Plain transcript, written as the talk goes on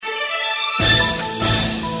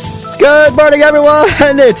Good morning, everyone.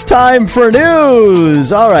 It's time for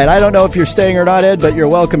news. All right, I don't know if you're staying or not, Ed, but you're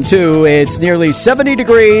welcome to. It's nearly 70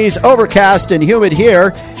 degrees, overcast and humid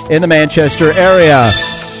here in the Manchester area.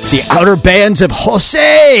 The outer bands of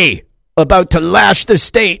Jose about to lash the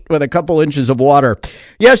state with a couple inches of water.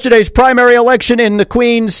 Yesterday's primary election in the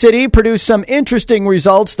Queen City produced some interesting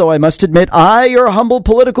results, though I must admit I, your humble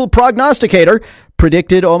political prognosticator,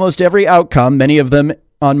 predicted almost every outcome, many of them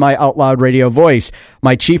on my Out Loud radio voice.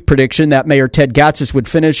 My chief prediction that Mayor Ted Gatsas would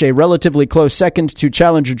finish a relatively close second to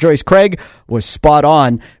challenger Joyce Craig was spot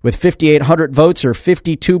on. With 5,800 votes, or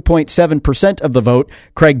 52.7% of the vote,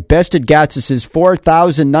 Craig bested Gatsas's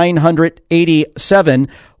 4,987,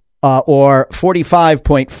 or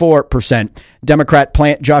 45.4%. Democrat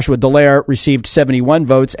plant Joshua Dallaire received 71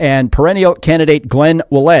 votes, and perennial candidate Glenn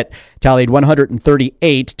Ouellette tallied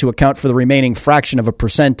 138 to account for the remaining fraction of a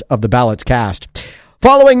percent of the ballots cast.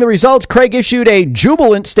 Following the results, Craig issued a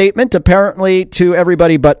jubilant statement, apparently to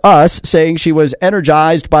everybody but us, saying she was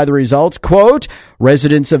energized by the results. Quote,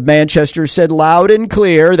 residents of Manchester said loud and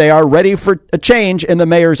clear they are ready for a change in the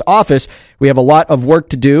mayor's office. We have a lot of work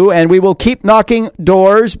to do, and we will keep knocking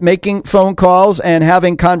doors, making phone calls, and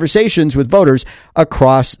having conversations with voters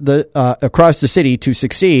across the city to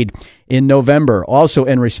succeed. In November, also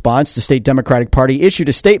in response, the state Democratic Party issued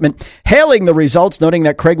a statement hailing the results, noting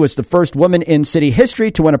that Craig was the first woman in city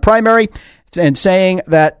history to win a primary, and saying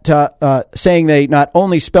they not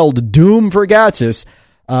only spelled doom for Gatsas,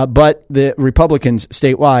 but the Republicans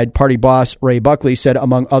statewide. Party boss Ray Buckley said,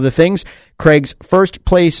 among other things, Craig's first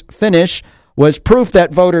place finish was proof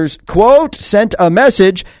that voters, quote, sent a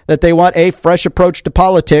message that they want a fresh approach to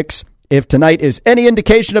politics. If tonight is any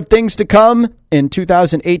indication of things to come in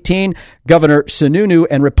 2018, Governor Sununu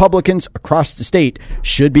and Republicans across the state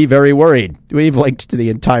should be very worried. We've linked to the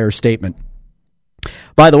entire statement.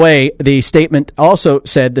 By the way, the statement also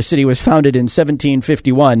said the city was founded in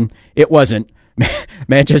 1751. It wasn't.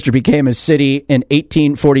 Manchester became a city in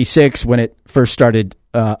 1846 when it first started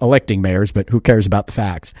electing mayors, but who cares about the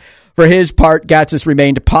facts? For his part, Gatsas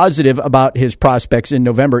remained positive about his prospects in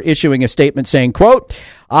November, issuing a statement saying, quote,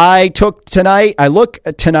 I look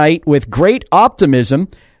tonight with great optimism.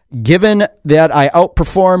 Given that I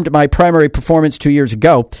outperformed my primary performance 2 years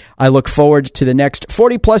ago, I look forward to the next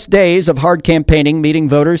 40 plus days of hard campaigning, meeting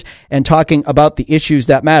voters, and talking about the issues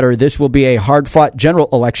that matter. This will be a hard fought general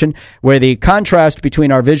election where the contrast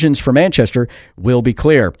between our visions for Manchester will be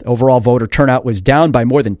clear. Overall voter turnout was down by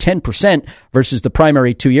more than 10% versus the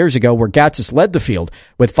primary 2 years ago, where Gatsas led the field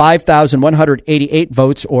with 5,188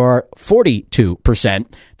 votes, or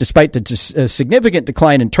 42%. Despite the significant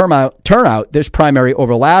decline in turnout this primary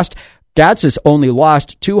over last, Gatsas only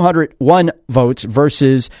lost 201 votes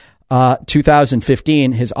versus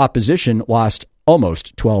 2015. His opposition lost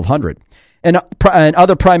almost 1,200. And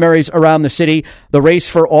other primaries around the city, the race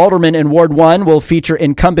for alderman in Ward 1 will feature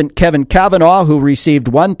incumbent Kevin Kavanaugh, who received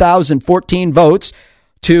 1,014 votes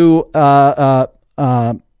to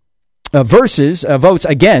versus votes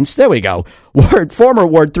against, there we go, former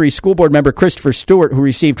Ward 3 school board member Christopher Stewart, who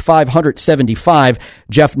received 575.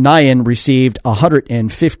 Jeff Nyan received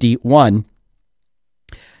 151.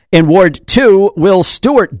 In Ward 2, Will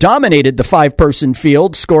Stewart dominated the five-person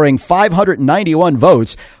field, scoring 591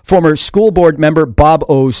 votes. Former school board member Bob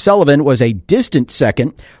O'Sullivan was a distant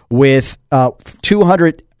second with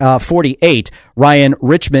 248. Ryan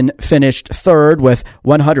Richmond finished third with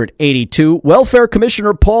 182. Welfare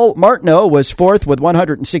Commissioner Paul Martineau was fourth with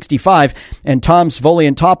 165, and Tom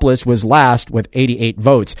Svoliantopoulos was last with 88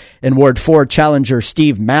 votes. In Ward 4, challenger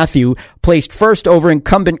Steve Matthew placed first over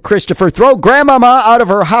incumbent Christopher Throw Grandmama out of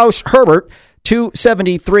her house Herbert,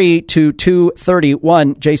 273 to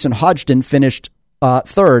 231. Jason Hodgson finished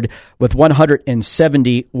third with 107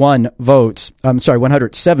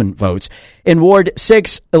 votes. In Ward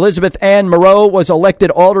 6, Elizabeth Ann Moreau was elected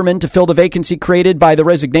alderman to fill the vacancy created by the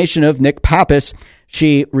resignation of Nick Pappas.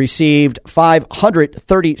 She received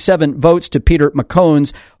 537 votes to Peter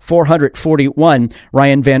McCone's 441.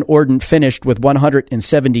 Ryan Van Orden finished with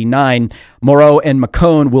 179. Moreau and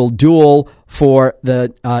McCone will duel for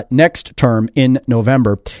the next term in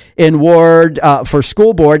November. In Ward for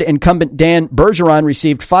school board, incumbent Dan Bergeron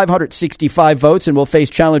received 565 votes and will face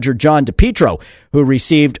challenger John DePietro, who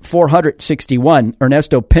received 461.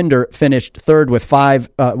 Ernesto Pinder finished third with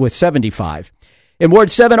 75. In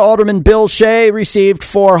Ward 7, Alderman Bill Shea received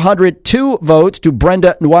 402 votes to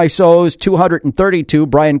Brenda Nwaiso's 232.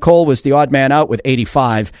 Brian Cole was the odd man out with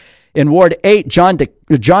 85. In Ward 8, John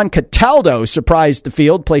Cataldo surprised the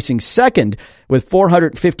field, placing second with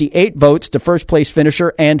 458 votes to first place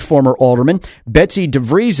finisher and former alderman Betsy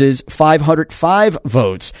DeVries's 505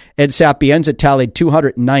 votes. Ed Sapienza tallied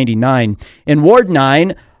 299. In Ward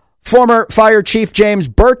 9, former Fire Chief James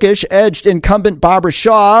Burkish edged incumbent Barbara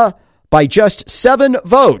Shaw by just 7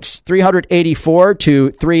 votes, 384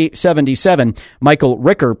 to 377. Michael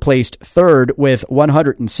Ricker placed third with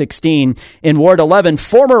 116. In Ward 11,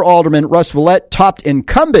 former Alderman Russ Willett topped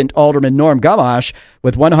incumbent Alderman Norm Gamache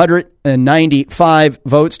with 195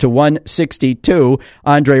 votes to 162.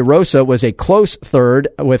 Andre Rosa was a close third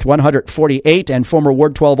with 148, and former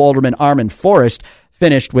Ward 12 Alderman Armand Forrest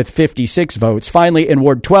finished with 56 votes. Finally, in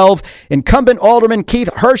Ward 12, incumbent Alderman Keith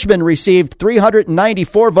Hirschman received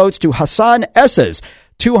 394 votes to Hassan Essa's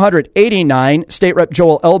 289. State Rep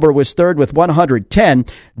Joel Elber was third with 110.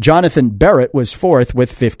 Jonathan Barrett was fourth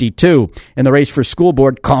with 52. In the race for school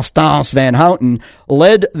board, Constance Van Houten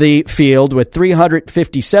led the field with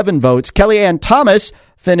 357 votes. Kellyanne Thomas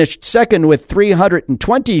finished second with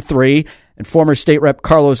 323, and former State Rep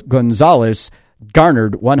Carlos Gonzalez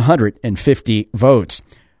garnered 150 votes.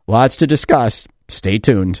 Lots to discuss. Stay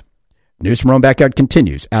tuned. News from Rome Backyard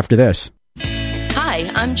continues after this. Hi,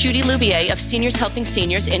 I'm Judy Lubier of Seniors Helping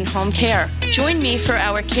Seniors in Home Care. Join me for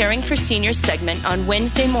our Caring for Seniors segment on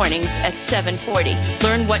Wednesday mornings at 7:40.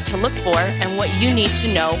 Learn what to look for and what you need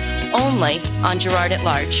to know only on Girard at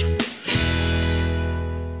Large.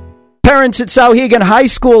 Parents at Souhegan High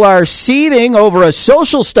School are seething over a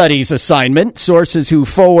social studies assignment. Sources who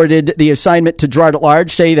forwarded the assignment to Girard at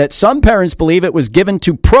Large say that some parents believe it was given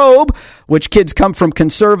to probe which kids come from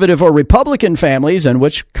conservative or Republican families and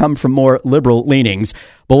which come from more liberal leanings.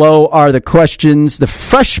 Below are the questions the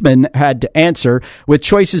freshmen had to answer, with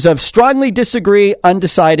choices of strongly disagree,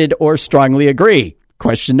 undecided, or strongly agree.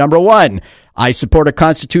 Question number 1. I support a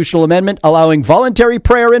constitutional amendment allowing voluntary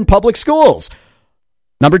prayer in public schools.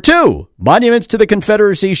 Number 2, monuments to the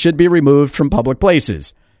Confederacy should be removed from public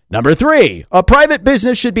places. Number 3, a private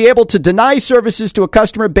business should be able to deny services to a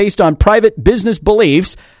customer based on private business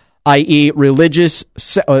beliefs, i.e. religious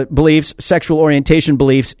beliefs, sexual orientation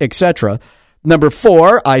beliefs, etc. Number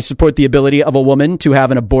 4, I support the ability of a woman to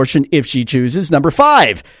have an abortion if she chooses. Number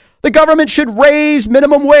 5, the government should raise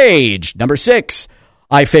minimum wage. Number 6,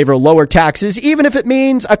 I favor lower taxes, even if it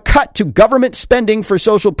means a cut to government spending for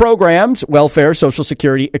social programs, welfare, social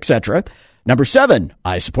security, etc. Number 7,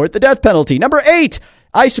 I support the death penalty. Number 8,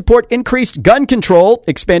 I support increased gun control,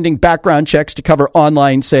 expanding background checks to cover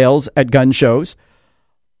online sales at gun shows.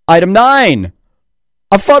 Item 9,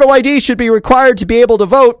 a photo ID should be required to be able to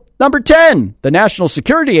vote. Number 10, the National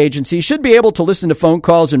Security Agency should be able to listen to phone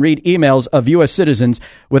calls and read emails of U.S. citizens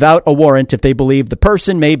without a warrant if they believe the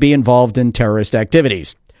person may be involved in terrorist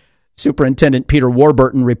activities. Superintendent Peter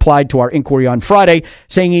Warburton replied to our inquiry on Friday,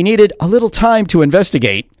 saying he needed a little time to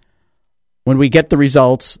investigate. When we get the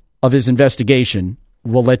results of his investigation,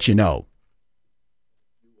 we'll let you know.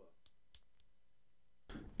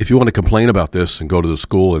 If you want to complain about this and go to the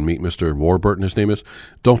school and meet Mr. Warburton, his name is,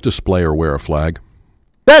 don't display or wear a flag.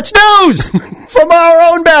 That's news from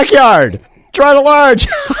our own backyard. Girard at Large.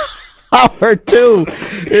 Hour 2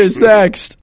 is next.